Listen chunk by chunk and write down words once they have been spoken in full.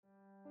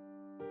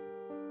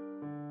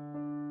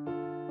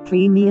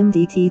Premium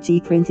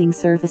DTG printing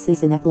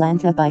services in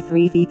Atlanta by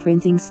 3V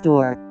Printing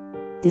Store.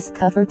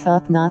 Discover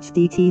top-notch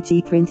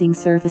DTG printing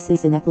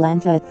services in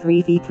Atlanta at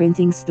 3V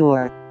Printing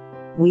Store.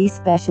 We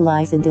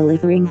specialize in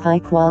delivering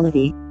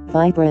high-quality,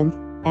 vibrant,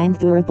 and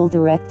durable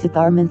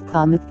direct-to-garment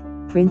comic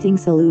printing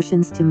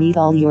solutions to meet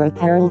all your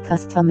apparel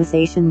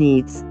customization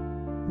needs.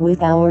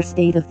 With our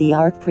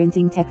state-of-the-art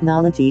printing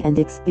technology and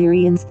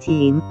experienced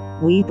team,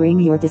 we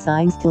bring your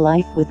designs to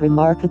life with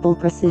remarkable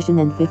precision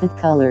and vivid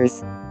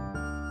colors.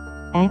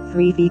 At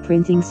 3V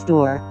Printing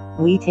Store,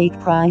 we take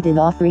pride in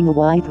offering a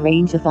wide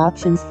range of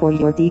options for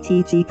your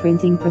DTG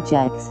printing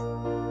projects.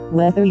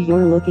 Whether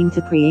you're looking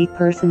to create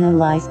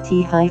personalized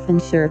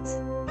T-shirts,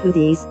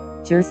 hoodies,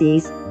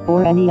 jerseys,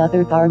 or any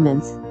other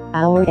garments,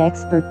 our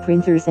expert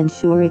printers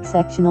ensure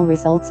exceptional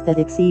results that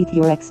exceed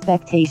your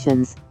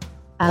expectations.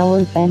 Our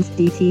advanced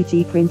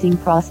DTG printing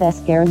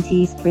process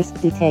guarantees crisp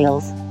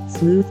details,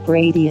 smooth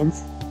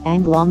gradients,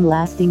 and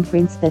long-lasting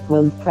prints that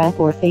won't crack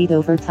or fade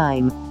over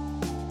time.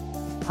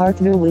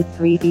 Partner with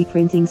 3V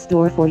Printing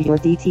Store for your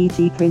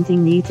DTG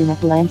printing needs in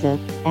Atlanta,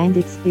 and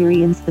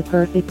experience the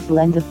perfect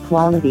blend of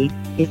quality,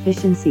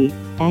 efficiency,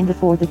 and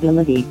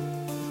affordability.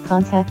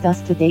 Contact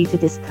us today to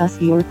discuss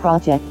your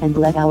project and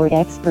let our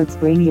experts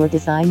bring your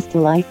designs to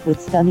life with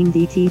stunning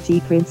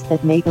DTG prints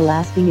that make a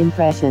lasting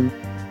impression.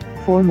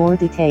 For more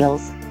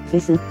details,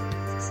 visit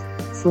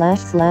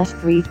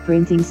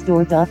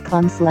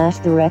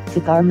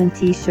 //3vprintingstore.com/direct-to-garment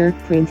t-shirt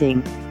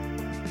printing.